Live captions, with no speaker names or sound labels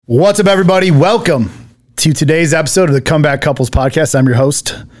What's up, everybody? Welcome to today's episode of the Comeback Couples Podcast. I'm your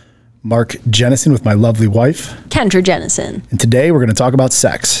host, Mark Jennison, with my lovely wife, Kendra Jennison. And today we're going to talk about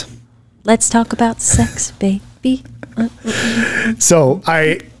sex. Let's talk about sex, baby. So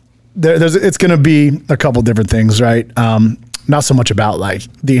it's going to be a couple different things, right? Not so much about like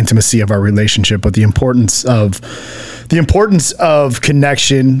the intimacy of our relationship, but the importance of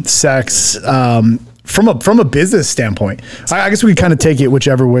connection, sex, from a business standpoint. I guess we can kind of take it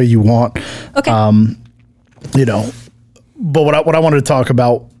whichever way you want. Okay. But what I wanted to talk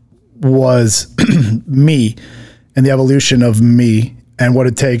about was me and the evolution of me and what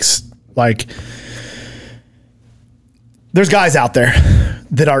it takes. Like, there's guys out there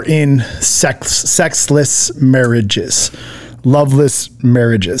that are in sexless marriages, loveless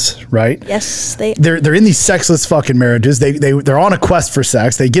marriages, right? Yes, they're in these sexless fucking marriages. They're on a quest for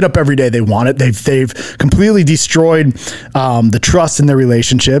sex. They get up every day. They want it. They've completely destroyed the trust in their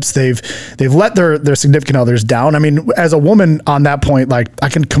relationships. They've let their significant others down. I mean, as a woman on that point, like, I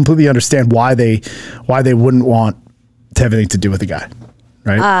can completely understand why they wouldn't want to have anything to do with a guy,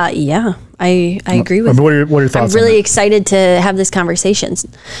 right? Yeah, I agree with. What are your thoughts? I'm really excited to have this conversation.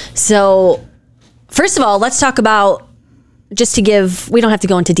 So, first of all, let's talk about. We don't have to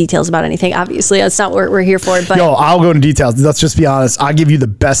go into details about anything. Obviously, that's not what we're here for. But I'll go into details. Let's just be honest. I'll give you the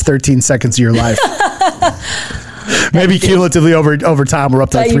best 13 seconds of your life. Maybe cumulatively over time, we're up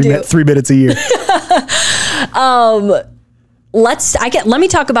to like 3 minutes a year. Let me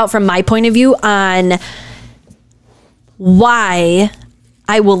talk about from my point of view on why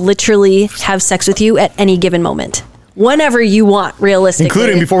I will literally have sex with you at any given moment, whenever you want, realistically,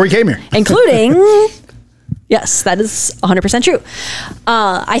 including before we came here, Yes, that is 100% true.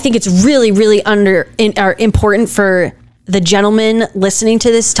 I think it's really, really important for the gentleman listening to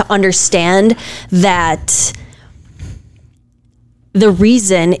this to understand that the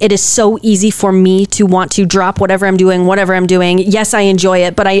reason it is so easy for me to want to drop whatever I'm doing. Yes, I enjoy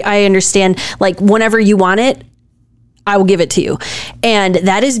it, but I understand, like, whenever you want it, I will give it to you. And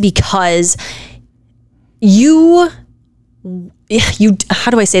that is because how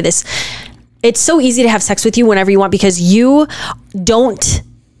do I say this? It's so easy to have sex with you whenever you want because you don't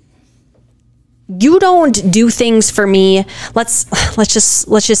do things for me. Let's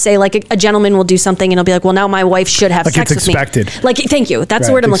just say, like, a gentleman will do something and he'll be like, well, now my wife should have sex with me. Like, it's expected. Like, thank you. That's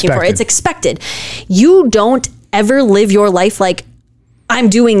the word I'm looking for. It's expected. You don't ever live your life like, I'm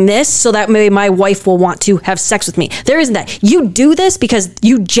doing this so that maybe my wife will want to have sex with me. There isn't that. You do this because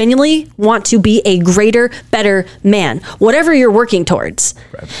you genuinely want to be a greater, better man, whatever you're working towards.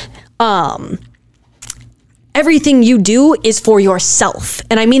 Right. Everything you do is for yourself.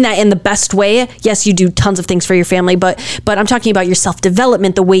 And I mean that in the best way. Yes, you do tons of things for your family, but I'm talking about your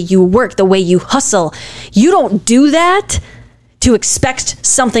self-development, the way you work, the way you hustle. You don't do that to expect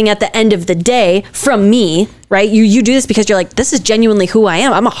something at the end of the day from me, right? You do this because you're like, this is genuinely who I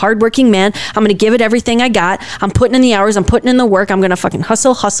am. I'm a hardworking man. I'm going to give it everything I got. I'm putting in the hours. I'm putting in the work. I'm going to fucking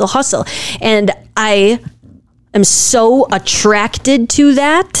hustle. And I am so attracted to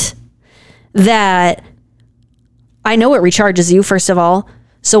that I know it recharges you, first of all.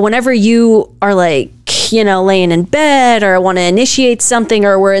 So whenever you are, like, laying in bed or want to initiate something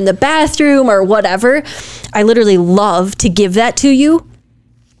or we're in the bathroom or whatever, I literally love to give that to you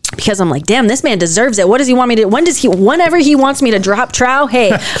because I'm like, damn, this man deserves it. What does he want me to, whenever he wants me to drop trow,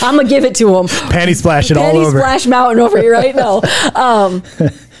 hey, I'm going to give it to him. Panty splashing all over. Panty splash mountain over here right now.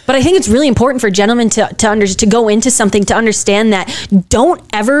 But I think it's really important for gentlemen to go into something, to understand that don't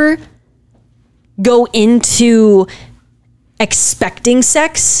ever go into expecting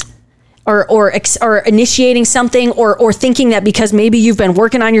sex or initiating something or thinking that because maybe you've been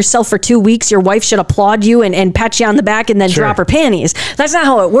working on yourself for 2 weeks, your wife should applaud you and pat you on the back and then drop her panties. That's not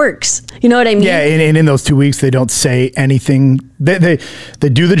how it works. You know what I mean? Yeah, and in those 2 weeks, they don't say anything. They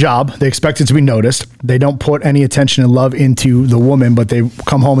do the job. They expect it to be noticed. They don't put any attention and love into the woman, but they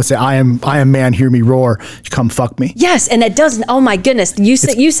come home and say, I am man, hear me roar. Come fuck me. Yes, and it doesn't. Oh my goodness. You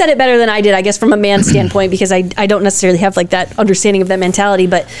said it better than I did, I guess, from a man's standpoint, because I don't necessarily have like that understanding of that mentality.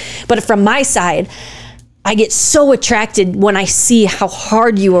 But from my side, I get so attracted when I see how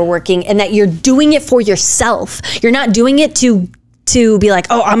hard you are working and that you're doing it for yourself. You're not doing it to be like,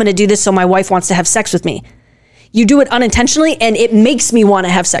 oh, I'm going to do this so my wife wants to have sex with me. You do it unintentionally and it makes me want to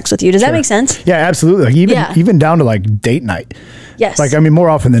have sex with you. Does that make sense? Yeah, absolutely. Like even down to like date night. Yes. Like, I mean, more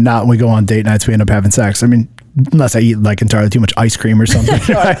often than not, when we go on date nights, we end up having sex. I mean, unless I eat like entirely too much ice cream or something.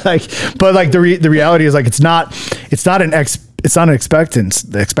 But like the reality is like, it's not an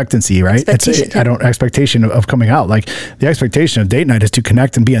expectancy, right? Expectation. Expectation of coming out. Like the expectation of date night is to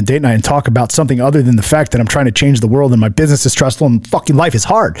connect and be on date night and talk about something other than the fact that I'm trying to change the world and my business is stressful and fucking life is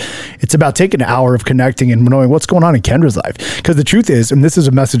hard. It's about taking an hour of connecting and knowing what's going on in Kendra's life. Because the truth is, and this is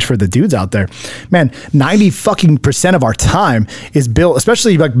a message for the dudes out there, man, 90% of our time is built,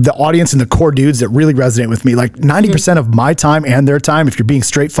 especially like the audience and the core dudes that really resonate with me. Like 90% of my time and their time, if you're being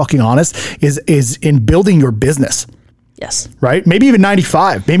straight fucking honest, is in building your business. Yes. Right? Maybe even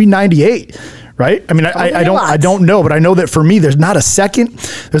 95, maybe 98. Right? I mean, I don't know, but I know that for me, there's not a second.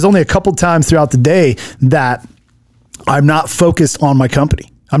 There's only a couple times throughout the day that I'm not focused on my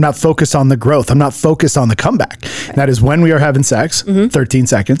company. I'm not focused on the growth. I'm not focused on the comeback. Right. That is when we are having sex, 13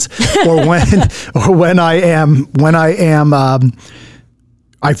 seconds, or when I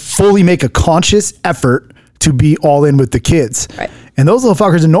fully make a conscious effort to be all in with the kids. Right. And those little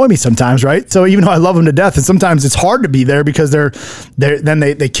fuckers annoy me sometimes, right? So even though I love them to death, and sometimes it's hard to be there because then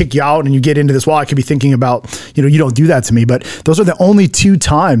they kick you out and you get into this, well, I could be thinking about, you don't do that to me. But those are the only 2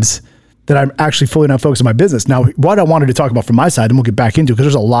 times that I'm actually fully not focused on my business. Now, what I wanted to talk about from my side, and we'll get back into, because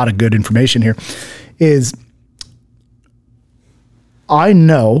there's a lot of good information here, is I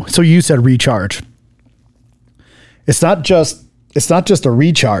know, so you said recharge. It's not just a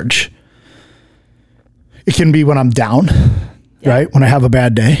recharge. It can be when I'm down, right? When I have a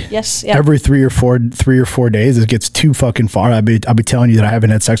bad day. Yes. Yeah. Every 3 or 4 days, it gets too fucking far. I'll be telling you that I haven't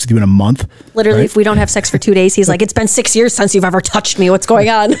had sex with you in a month. Literally, right? If we don't have sex for 2 days, he's like, it's been 6 years since you've ever touched me. What's going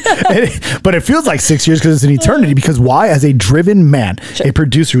on? But it feels like 6 years because it's an eternity. Because why? As a driven man, a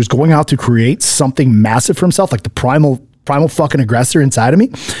producer who's going out to create something massive for himself, like the primal fucking aggressor inside of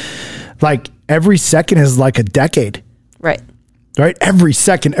me, like every second is like a decade. Right. Right? Every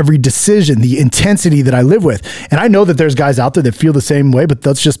second, every decision, the intensity that I live with. And I know that there's guys out there that feel the same way, but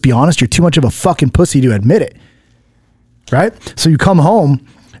let's just be honest. You're too much of a fucking pussy to admit it. Right? So you come home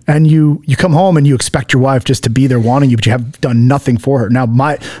and you expect your wife just to be there wanting you, but you have done nothing for her. Now,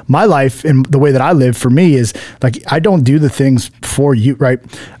 my life and the way that I live for me is like, I don't do the things for you, right?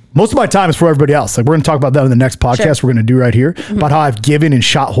 Most of my time is for everybody else. Like we're going to talk about that in the next podcast. We're going to do right here about how I've given and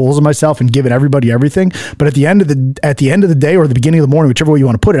shot holes in myself and given everybody everything. But at the end of the day or the beginning of the morning, whichever way you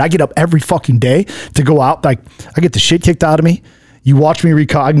want to put it, I get up every fucking day to go out. Like I get the shit kicked out of me. You watch me I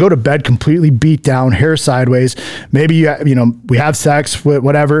can go to bed completely beat down, hair sideways. Maybe, we have sex,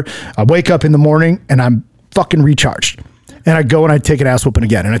 whatever. I wake up in the morning and I'm fucking recharged. And I go and I take an ass whooping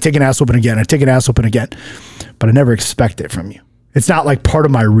again. And I take an ass whooping again. I take an ass whooping again. But I never expect it from you. It's not like part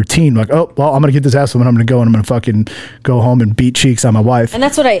of my routine. Like, oh, well, I'm going to get this ass whooping. I'm going to go and I'm going to fucking go home and beat cheeks on my wife. And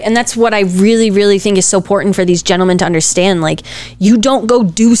that's what I really, really think is so important for these gentlemen to understand. Like, you don't go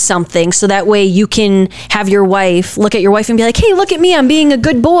do something so that way you can have your wife look at your wife and be like, hey, look at me. I'm being a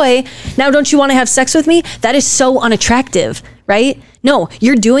good boy. Now, don't you want to have sex with me? That is so unattractive, right? No,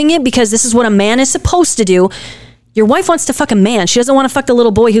 you're doing it because this is what a man is supposed to do. Your wife wants to fuck a man. She doesn't want to fuck the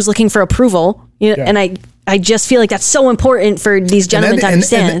little boy who's looking for approval. And I just feel like that's so important for these gentlemen to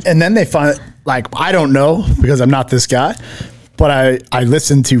understand. And then they find, like, I don't know because I'm not this guy, but I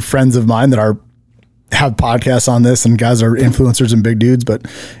listen to friends of mine that have podcasts on this, and guys are influencers and big dudes, but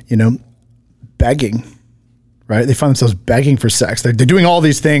begging, right? They find themselves begging for sex. They're doing all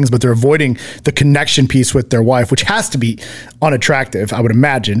these things, but they're avoiding the connection piece with their wife, which has to be unattractive, I would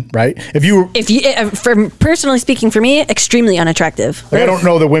imagine, right? From personally speaking, for me, extremely unattractive. Like, I don't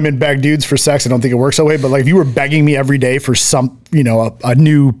know that women beg dudes for sex. I don't think it works that way. But like, if you were begging me every day for some, a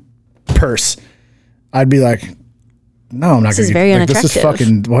new purse, I'd be like, no, I'm not going to. This is very unattractive. This is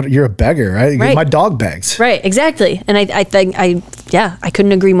fucking, you're a beggar, right? Right. My dog begs. Right, exactly. And I think I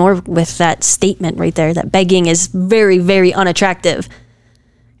couldn't agree more with that statement right there, that begging is very, very unattractive.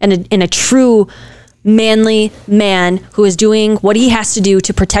 And in a true manly man who is doing what he has to do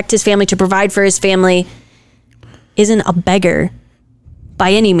to protect his family, to provide for his family, isn't a beggar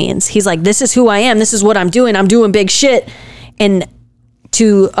by any means. He's like, this is who I am. This is what I'm doing. I'm doing big shit. And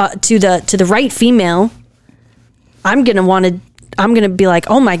to the right female, I'm gonna be like,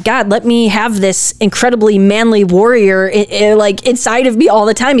 oh my God, let me have this incredibly manly warrior like inside of me all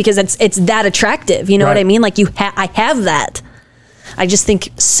the time, because it's that attractive. You know what I mean? Like I have that. I just think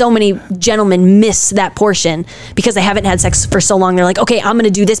so many gentlemen miss that portion because they haven't had sex for so long. They're like, okay, I'm gonna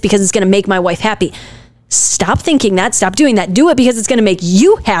do this because it's gonna make my wife happy. Stop thinking that. Stop doing that. Do it because it's gonna make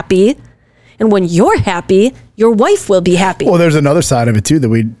you happy. And when you're happy, your wife will be happy. Well, there's another side of it too that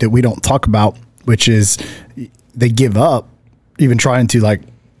we don't talk about, which is they give up even trying to like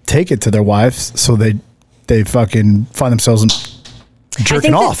take it to their wives, so they fucking find themselves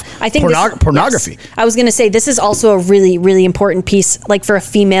jerking off. I think pornography. Yes. I was going to say, this is also a really, really important piece, like for a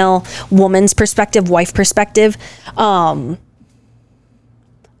female woman's perspective, wife perspective.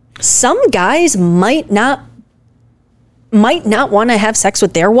 Some guys might not want to have sex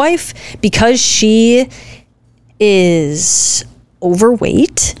with their wife because she is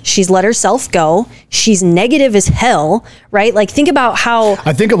overweight. She's let herself go. She's negative as hell, right? Like, think about how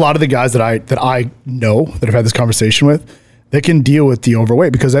I think a lot of the guys that I know that I've had this conversation with, they can deal with the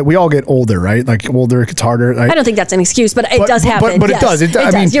overweight because we all get older, right? Like older, it's harder. I don't think that's an excuse, but it does happen. But yes. it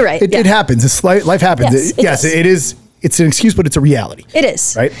does. I mean, you're right. It happens. Life happens. Yes, it is. It's an excuse, but it's a reality. It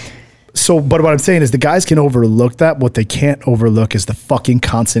is. Right? So, but what I'm saying is the guys can overlook that. What they can't overlook is the fucking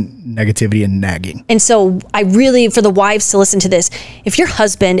constant negativity and nagging. And so I really, for the wives to listen to this, if your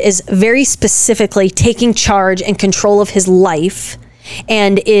husband is very specifically taking charge and control of his life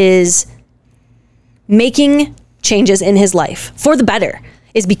and is making changes in his life for the better,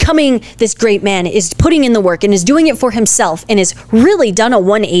 is becoming this great man, is putting in the work and is doing it for himself and is really done a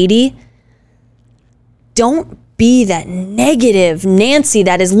 180, don't be that negative Nancy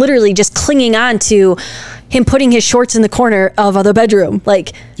that is literally just clinging on to him putting his shorts in the corner of the bedroom.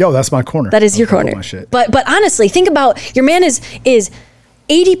 Like, yo, that's my corner. That is your corner. My shit. But honestly, think about your man is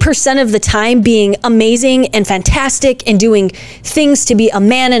 80% of the time being amazing and fantastic and doing things to be a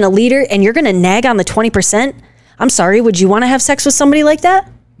man and a leader, and you're gonna nag on the 20%. I'm sorry, would you want to have sex with somebody like that?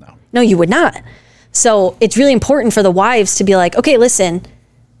 No, you would not. So it's really important for the wives to be like, okay, listen,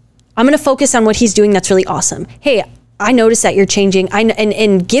 I'm going to focus on what he's doing that's really awesome. Hey, I noticed that you're changing.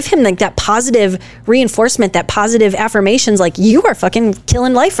 And give him like that positive reinforcement, that positive affirmations, like, you are fucking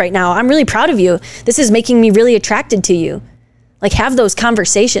killing life right now. I'm really proud of you. This is making me really attracted to you. Like, have those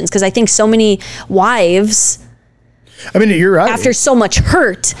conversations, because I think so many wives, I mean, you're right. after so much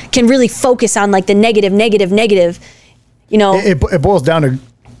hurt, can really focus on like the negative. You know, it boils down to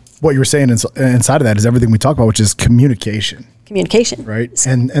what you were saying inside of that is everything we talk about, which is communication. Right?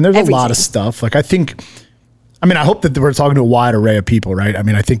 And there's a lot of stuff. Like, I hope that we're talking to a wide array of people, right? I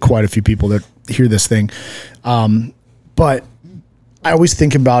mean, I think quite a few people that hear this thing. But I always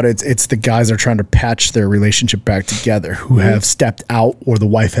think about it. It's the guys that are trying to patch their relationship back together who have stepped out, or the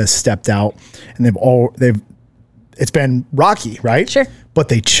wife has stepped out, and it's been rocky, right? Sure. But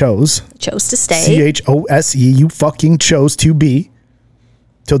they chose to stay. CHOSE. You fucking chose to be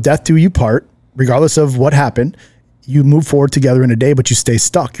till death do you part, regardless of what happened. You move forward together in a day, but you stay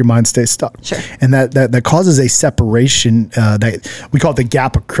stuck. Your mind stays stuck. Sure. And that causes a separation that we call it the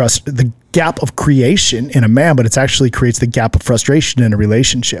gap of creation in a man, but it actually creates the gap of frustration in a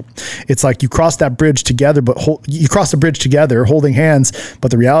relationship. It's like you cross that bridge together, you cross the bridge together holding hands, but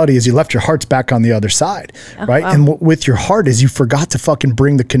the reality is you left your hearts back on the other side, right? Wow. And with your heart is you forgot to fucking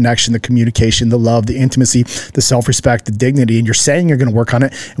bring the connection, the communication, the love, the intimacy, the self-respect, the dignity, and you're saying you're going to work on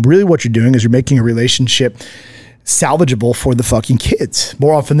it. And really what you're doing is you're making a relationship salvageable for the fucking kids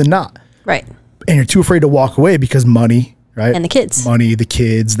more often than not. Right. And you're too afraid to walk away because money, right? And the kids. Money, the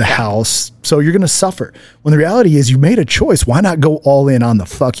kids, the house. So you're going to suffer. When the reality is you made a choice. Why not go all in on the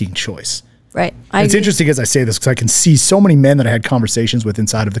fucking choice? Right. It's interesting as I say this because I can see so many men that I had conversations with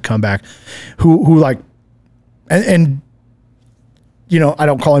inside of the comeback who like, and you know, I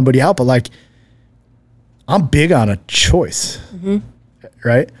don't call anybody out, but like, I'm big on a choice,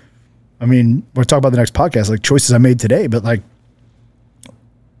 right? I mean, we're talking about the next podcast, like choices I made today, but like,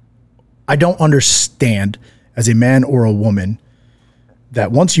 I don't understand as a man or a woman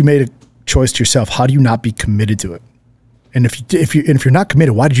that once you made a choice to yourself, how do you not be committed to it? And if you're not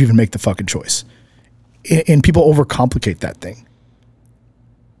committed, why did you even make the fucking choice? And people overcomplicate that thing,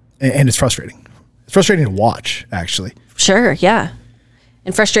 and it's frustrating. It's frustrating to watch, actually. Sure, yeah,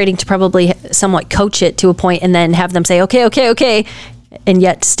 and frustrating to probably somewhat coach it to a point, and then have them say, okay. And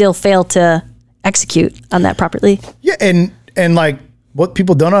yet still fail to execute on that properly. Yeah, and like what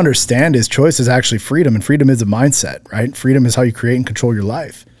people don't understand is choice is actually freedom, and freedom is a mindset, right? Freedom is how you create and control your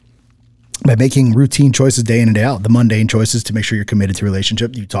life. By making routine choices day in and day out, the mundane choices to make sure you're committed to a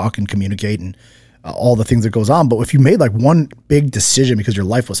relationship, you talk and communicate and all the things that goes on. But if you made like one big decision because your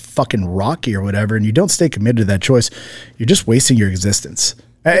life was fucking rocky or whatever, and you don't stay committed to that choice, you're just wasting your existence.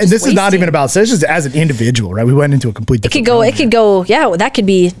 And this is not even about sex, just as an individual, right? We went into a complete different It could go, yeah, well, that could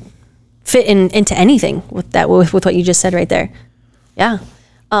be fit into anything with what you just said right there. Yeah.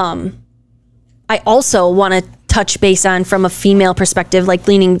 I also want to touch base on from a female perspective, like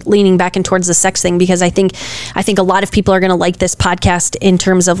leaning back and towards the sex thing, because I think a lot of people are going to like this podcast in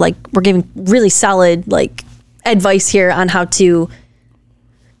terms of like, we're giving really solid like advice here on how to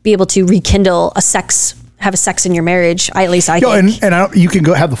be able to rekindle have a sex in your marriage. At least I think. And you can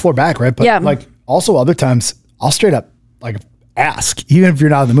go have the floor back, right? But like also other times I'll straight up like ask, even if you're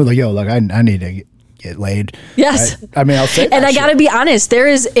not in the mood, like, yo, like I need to get laid. Yes. I mean, I'll say that. And I gotta be honest, there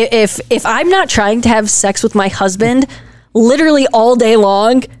is, if I'm not trying to have sex with my husband literally all day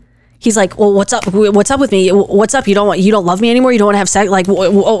long, He's like, well, what's up? What's up with me? What's up? You don't love me anymore? You don't want to have sex? Like,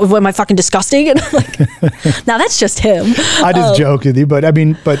 am I fucking disgusting? And I'm like, now that's just him. I just joke with you, but I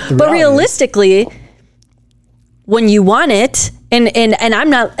mean, but realistically, when you want it, and I'm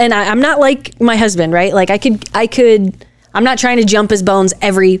not like my husband, right? Like I'm not trying to jump his bones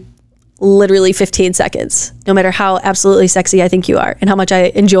every literally 15 seconds, no matter how absolutely sexy I think you are and how much I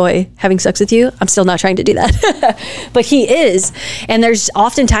enjoy having sex with you. I'm still not trying to do that, but he is. And there's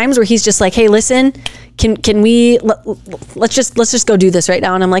often times where he's just like, hey, listen, can we, let's just go do this right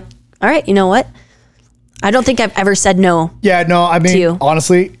now. And I'm like, all right, you know what? I don't think I've ever said no. Yeah, no, I mean,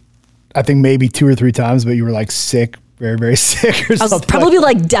 honestly, I think maybe 2 or 3 times, but you were like sick, very, very sick or something. I was probably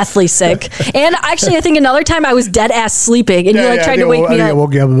like deathly sick. And actually, I think another time I was dead ass sleeping and you tried to wake me up. I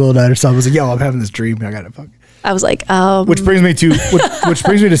woke you up in the middle of the night or something. I was like, yo, I'm having this dream. I got to fuck. I was like, Which brings me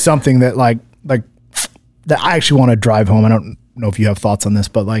to something that like that I actually want to drive home. I don't know if you have thoughts on this,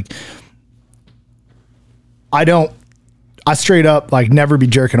 but like, I straight up like never be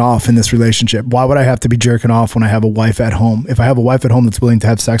jerking off in this relationship. Why would I have to be jerking off when I have a wife at home? If I have a wife at home that's willing to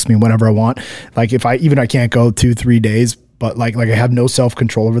have sex with me whenever I want, like if I can't go 2-3 days, but like I have no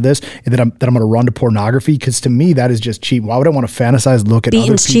self-control over this, and then I'm going to run to pornography, because to me that is just cheating. Why would I want to fantasize look at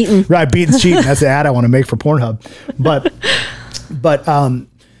Beating's other people? Cheating. Right, beating's cheating. That's the ad I want to make for Pornhub. But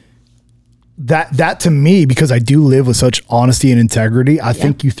that to me, because I do live with such honesty and integrity, I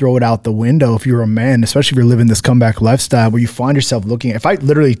think you throw it out the window if you're a man, especially if you're living this comeback lifestyle where you find yourself looking. If I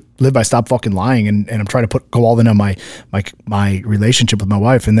literally live by stop fucking lying and I'm trying to go all in on my relationship with my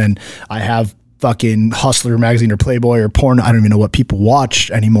wife, and then I have fucking Hustler magazine or Playboy or porn, I don't even know what people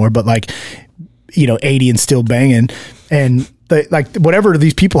watch anymore, but like, 80 and still banging, and like whatever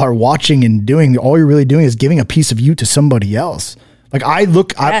these people are watching and doing, all you're really doing is giving a piece of you to somebody else. Like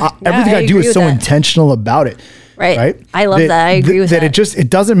everything I do is so intentional about it. Right. I love that. I agree with that. It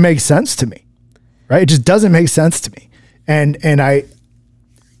doesn't make sense to me. Right. It just doesn't make sense to me. And I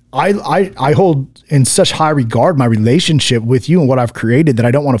hold in such high regard my relationship with you and what I've created that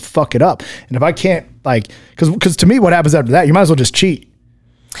I don't want to fuck it up. And if I can't because to me, what happens after that, you might as well just cheat.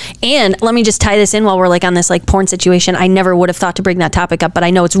 And let me just tie this in while we're like on this like porn situation. I never would have thought to bring that topic up, but I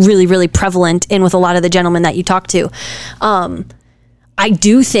know it's really, really prevalent in with a lot of the gentlemen that you talk to. I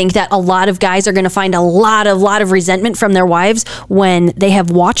do think that a lot of guys are going to find a lot of resentment from their wives when they have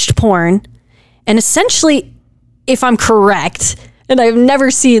watched porn. And essentially, if I'm correct, and I've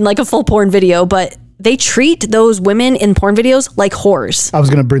never seen like a full porn video, but they treat those women in porn videos like whores. I was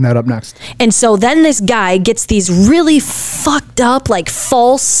going to bring that up next. And so then this guy gets these really fucked up, like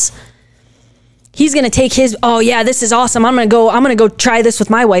false. He's going to take his, oh yeah, this is awesome. I'm going to go try this with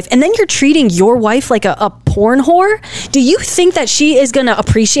my wife. And then you're treating your wife like a porn whore. Do you think that she is going to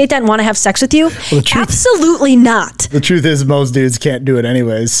appreciate that and want to have sex with you? Well, absolutely not. The truth is most dudes can't do it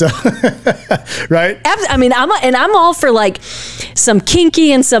anyways. So, right. I mean, I'm all for like some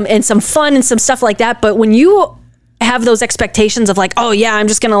kinky and some fun and some stuff like that. But when you have those expectations of like, oh yeah, I'm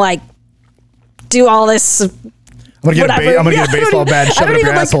just going to like do all this, I'm gonna get a baseball bat and shove it up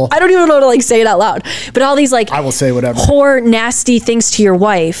your asshole. I don't even know how to like say it out loud. But all these like I will say whatever whore nasty things to your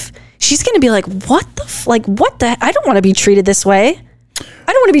wife, she's gonna be like, what the I don't want to be treated this way.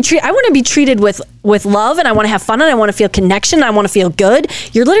 I want to be treated with love, and I want to have fun, and I want to feel connection, and I want to feel good.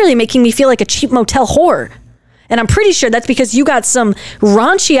 You're literally making me feel like a cheap motel whore. And I'm pretty sure that's because you got some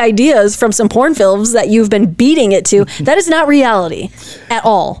raunchy ideas from some porn films that you've been beating it to. That is not reality at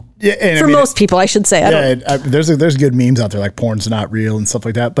all. Yeah, for most people, I should say. There's good memes out there like porn's not real and stuff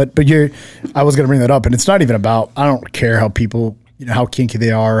like that. But I was gonna bring that up, and it's not even about. I don't care how people, how kinky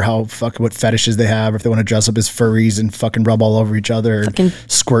they are, what fetishes they have, or if they want to dress up as furries and fucking rub all over each other, and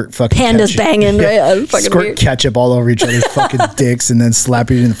squirt fucking pandas ketchup, banging, right? Squirt ketchup all over each other's fucking dicks, and then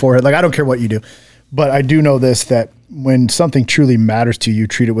slap you in the forehead. Like I don't care what you do, but I do know this, that when something truly matters to you,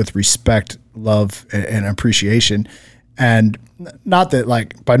 treat it with respect, love, and appreciation. And not that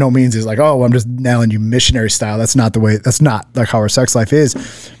like by no means is like, oh, I'm just nailing you missionary style. That's not like how our sex life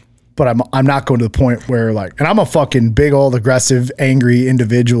is. But I'm not going to the point where like, and I'm a fucking big old aggressive, angry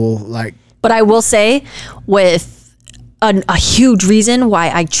individual. Like, but I will say with a huge reason why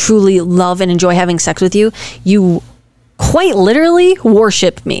I truly love and enjoy having sex with you, you quite literally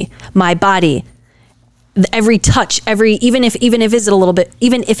worship me, my body, every touch, even if it is a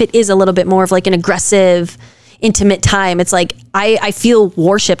little bit more of like an aggressive, intimate time. It's like I feel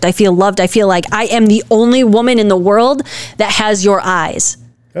worshipped. I feel loved. I feel like I am the only woman in the world that has your eyes.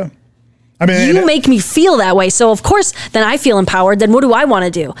 Yeah. I mean, you make me feel that way. So of course, then I feel empowered. Then what do I want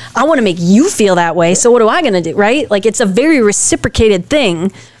to do? I want to make you feel that way. So what am I going to do? Right? Like it's a very reciprocated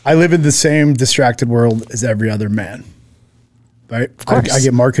thing. I live in the same distracted world as every other man. right? Of course. I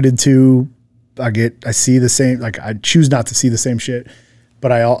get marketed to, I see the same, like I choose not to see the same shit,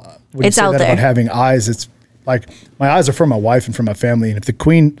 but when It's you say out that there. about having eyes, it's like my eyes are for my wife and for my family. And if the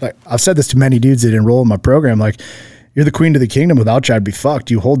queen, like I've said this to many dudes that enroll in my program, like you're the queen of the kingdom. Without you, I'd be fucked.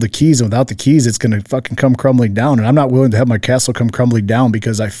 You hold the keys, and without the keys, it's going to fucking come crumbling down. And I'm not willing to have my castle come crumbling down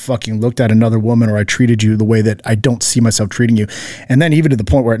because I fucking looked at another woman or I treated you the way that I don't see myself treating you. And then even to the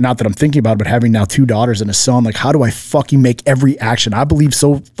point where, not that I'm thinking about it, but having now 2 daughters and a son, like how do I fucking make every action? I believe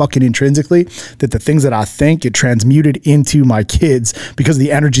so fucking intrinsically that the things that I think get transmuted into my kids because of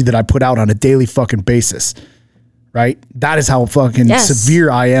the energy that I put out on a daily fucking basis. Right? That is how fucking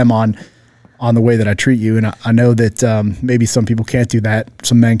severe I am on the way that I treat you. And I know that maybe some people can't do that.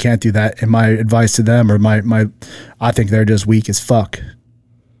 Some men can't do that. And my advice to them, or I think they're just weak as fuck.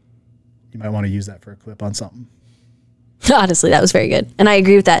 You might want to use that for a clip on something. Honestly, that was very good. And I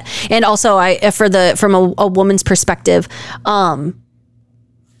agree with that. And also from a woman's perspective,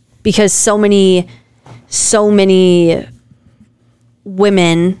 because so many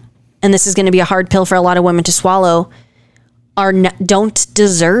women, and this is going to be a hard pill for a lot of women to swallow, don't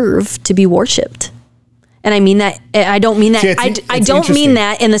deserve to be worshipped. And I mean that, I don't mean that, I don't mean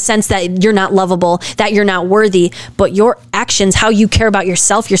that in the sense that you're not lovable, that you're not worthy, but your actions, how you care about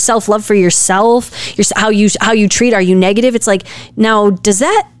yourself, your self-love for yourself, how you treat, are you negative? It's like, now, does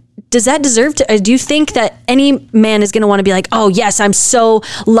that deserve to, do you think that any man is going to want to be like, oh yes, I'm so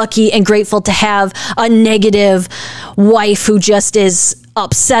lucky and grateful to have a negative wife who just is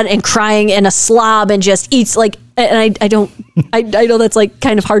upset and crying and a slob and just eats like, and I know that's like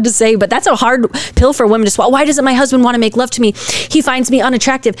kind of hard to say, but that's a hard pill for women to swallow. Why doesn't my husband want to make love to me? He finds me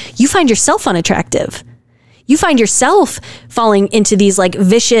unattractive. You find yourself unattractive. You find yourself falling into these like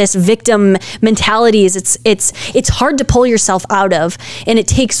vicious victim mentalities. It's hard to pull yourself out of, and it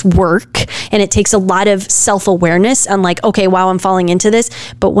takes work and it takes a lot of self-awareness on like, okay, wow, I'm falling into this.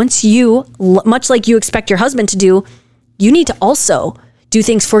 But once you, much like you expect your husband to do, you need to also do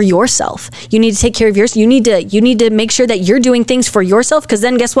things for yourself. You need to take care of yours. You need to make sure that you're doing things for yourself, because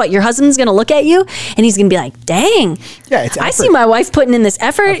then guess what? Your husband's going to look at you and he's going to be like, dang, I see my wife putting in this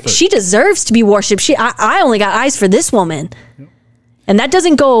effort. She deserves to be worshipped. I only got eyes for this woman. Yep. And that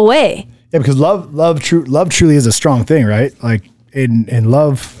doesn't go away. Yeah, because love truly is a strong thing, right? Like in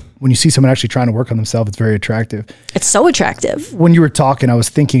love, when you see someone actually trying to work on themselves, it's very attractive. It's so attractive. When you were talking, I was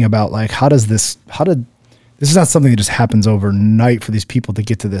thinking about like, this is not something that just happens overnight for these people to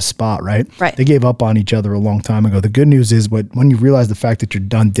get to this spot, right? Right. They gave up on each other a long time ago. The good news is when you realize the fact that you're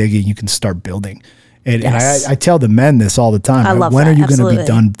done digging, you can start building. And I tell the men this all the time. I love when that. are you going to Absolutely. be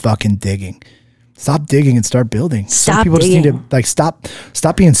done fucking digging? Stop digging and start building. Stop Some people digging. just need to like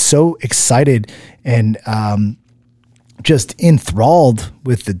stop being so excited and just enthralled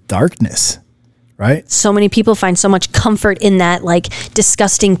with the darkness. Right? So many people find so much comfort in that like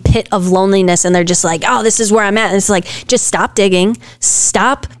disgusting pit of loneliness, and they're just like, oh, this is where I'm at. And it's like, just stop digging,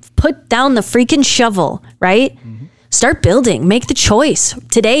 put down the freaking shovel, right? Mm-hmm. Start building, make the choice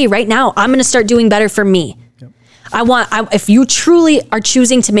today, right now. I'm going to start doing better for me. Yep. If you truly are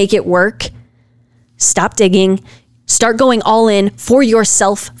choosing to make it work, stop digging. Start going all in for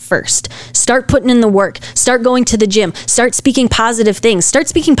yourself first. Start putting in the work. Start going to the gym. Start speaking positive things. Start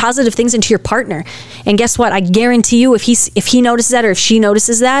speaking positive things into your partner. And guess what? I guarantee you, if he notices that, or if she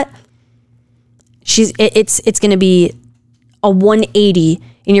notices that, it's going to be a 180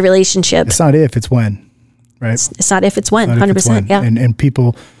 in your relationship. It's not if, it's when, right? It's not if, it's when. 100%. Yeah. And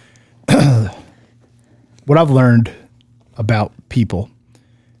people, what I've learned about people,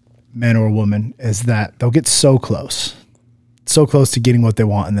 man or woman, is that they'll get so close to getting what they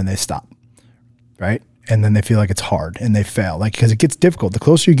want, and then they stop, right? And then they feel like it's hard and they fail, like, because it gets difficult. The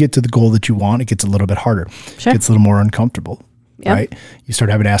closer you get to the goal that you want, it gets a little bit harder. Sure. It gets a little more uncomfortable, yep. Right? You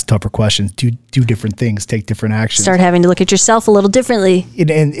start having to ask tougher questions, do different things, take different actions. Start having to look at yourself a little differently. And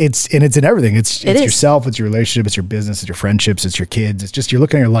it's in everything. It's yourself, it's your relationship, it's your business, it's your friendships, it's your kids. It's just, you're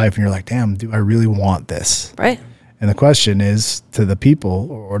looking at your life and you're like, damn, do I really want this? Right. And the question is to the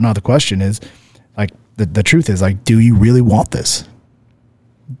people, or not the question is, like, the truth is, like, do you really want this?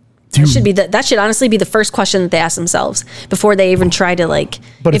 That should honestly be the first question that they ask themselves before they even try to like.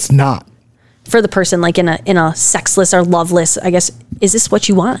 But it's not. For the person like in a sexless or loveless, I guess, is this what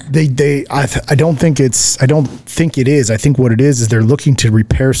you want? I don't think it is. I think what it is they're looking to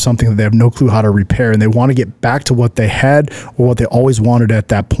repair something that they have no clue how to repair, and they want to get back to what they had or what they always wanted at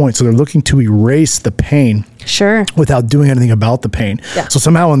that point. So they're looking to erase the pain. Sure. Without doing anything about the pain. Yeah. So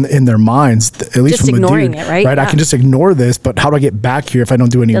somehow in their minds, at least just from ignoring a dude, it, right? Right. Yeah. I can just ignore this, but how do I get back here if I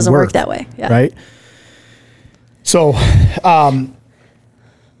don't do any work? Doesn't work that way. Yeah. Right. So,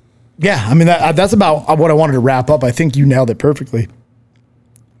 Yeah, I mean that's about what I wanted to wrap up. I think you nailed it perfectly.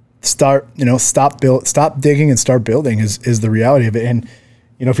 Stop digging and start building is the reality of it. And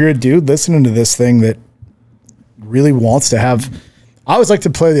if you're a dude listening to this thing that really wants to have, I always like to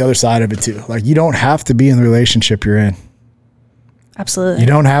play the other side of it too. Like, you don't have to be in the relationship you're in. Absolutely. You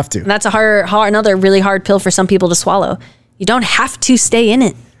don't have to. And that's another really hard pill for some people to swallow. You don't have to stay in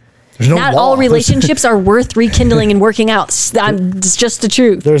it. There's no Not law. all relationships are worth rekindling and working out. It's just the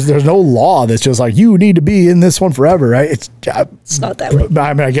truth. There's no law that's just like, you need to be in this one forever, right? It's not that way.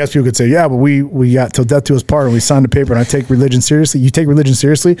 I mean, I guess people could say, yeah, but we got till death do us part and we signed a paper and I take religion seriously. You take religion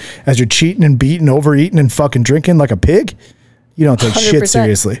seriously as you're cheating and beating, overeating and fucking drinking like a pig? You don't take 100%. Shit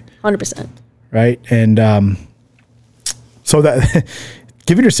seriously. 100%. Right? And so that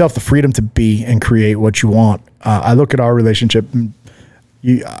giving yourself the freedom to be and create what you want. I look at our relationship.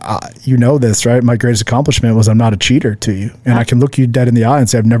 You know this, right? My greatest accomplishment was I'm not a cheater to you, and I can look you dead in the eye and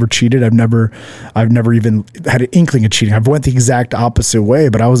say I've never cheated. I've never even had an inkling of cheating. I've went the exact opposite way,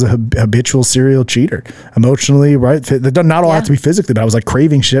 but I was a habitual serial cheater, emotionally, right? Not all have to be physically, but I was like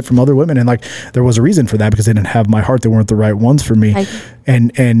craving shit from other women, and like there was a reason for that because they didn't have my heart. They weren't the right ones for me,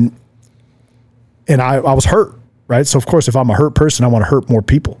 and I was hurt, right? So of course, if I'm a hurt person, I want to hurt more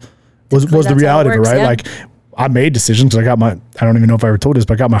people. Was the reality of it, right? Yeah. Like, I made decisions because I don't even know if I ever told this,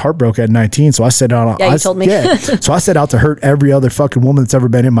 but I got my heart broke at 19. So I set out. Yeah, you told me. Yeah. So I set out to hurt every other fucking woman that's ever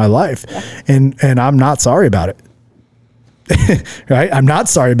been in my life. Yeah. And I'm not sorry about it. Right? I'm not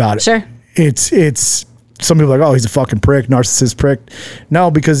sorry about it. Sure. It's some people are like, oh, he's a fucking prick, narcissist prick. No,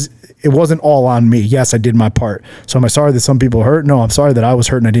 because it wasn't all on me. Yes, I did my part. So am I sorry that some people hurt? No, I'm sorry that I was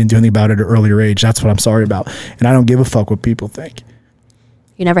hurt and I didn't do anything about it at an earlier age. That's what I'm sorry about. And I don't give a fuck what people think.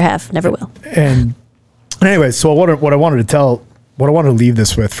 You never have, never will. And anyway, so what I wanted to leave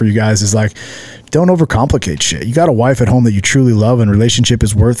this with for you guys is like, don't overcomplicate shit. You got a wife at home that you truly love and relationship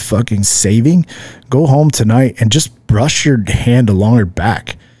is worth fucking saving. Go home tonight and just brush your hand along her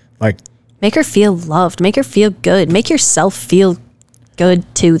back. Like, make her feel loved. Make her feel good. Make yourself feel good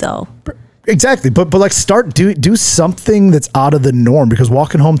too, though. Exactly. But like do something that's out of the norm, because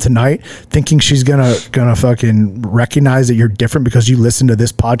walking home tonight thinking she's gonna fucking recognize that you're different because you listened to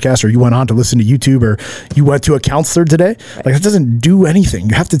this podcast or you went on to listen to YouTube or you went to a counselor today. Right. Like, that doesn't do anything.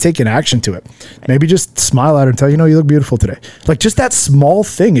 You have to take an action to it. Right. Maybe just smile at her and tell her, you look beautiful today. Like, just that small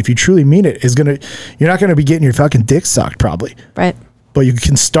thing, if you truly mean it, you're not gonna be getting your fucking dick sucked probably. Right. But you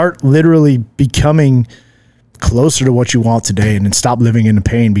can start literally becoming closer to what you want today and then stop living in the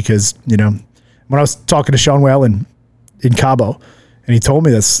pain. Because, when I was talking to Sean Whalen in Cabo and he told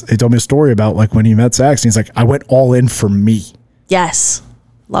me a story about like when he met Sax, and he's like, I went all in for me. Yes.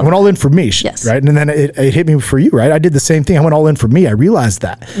 I went all in for me. Yes. Right. And then it hit me for you, right? I did the same thing. I went all in for me. I realized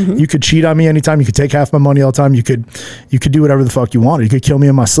that you could cheat on me anytime. You could take half my money all the time. You could do whatever the fuck you wanted. You could kill me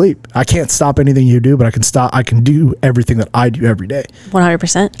in my sleep. I can't stop anything you do, but I can do everything that I do every day.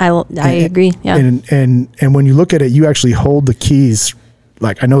 100%. I agree. Yeah. And when you look at it, you actually hold the keys.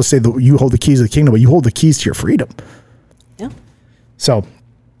 Like, I know you hold the keys of the kingdom, but you hold the keys to your freedom. Yeah. So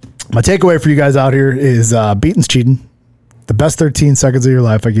my takeaway for you guys out here is beating's cheating. The best 13 seconds of your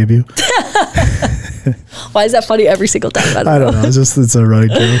life, I give you. Why is that funny every single time? I don't know. It's a running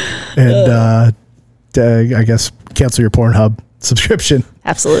joke. And I guess cancel your Pornhub subscription.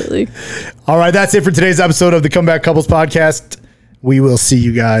 Absolutely. All right. That's it for today's episode of the Comeback Couples Podcast. We will see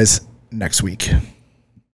you guys next week.